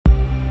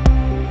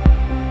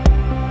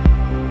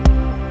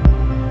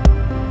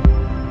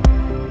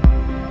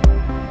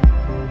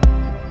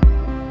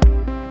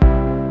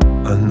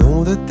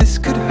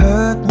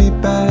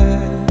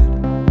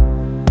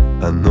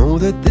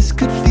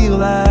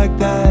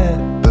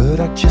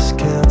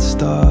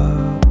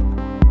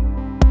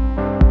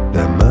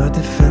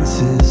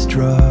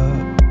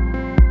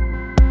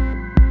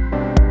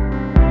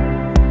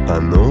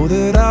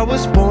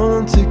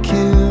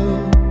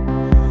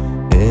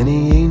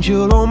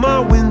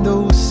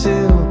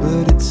windowsill,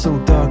 but it's so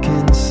dark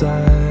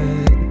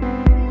inside.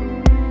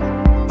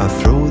 I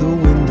throw the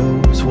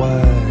windows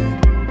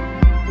wide.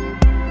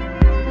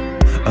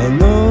 I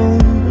know,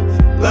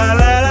 la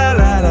la la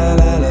la la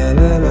la la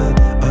la la.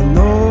 I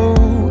know,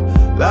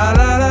 la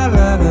la la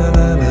la la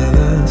la la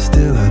la.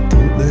 Still I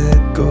don't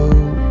let go.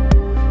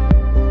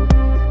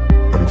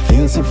 And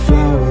fields of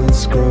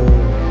flowers grow.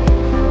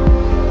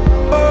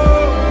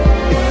 Oh,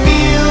 it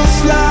feels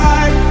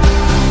like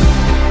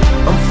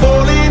I'm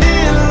falling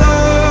in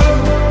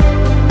love.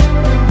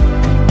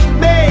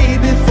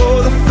 Maybe for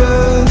the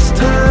first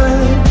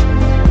time.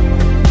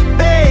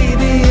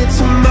 Baby, it's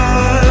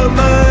my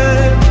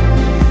mind.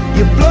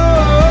 You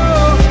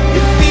blow.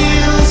 It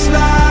feels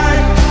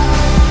like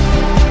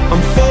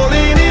I'm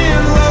falling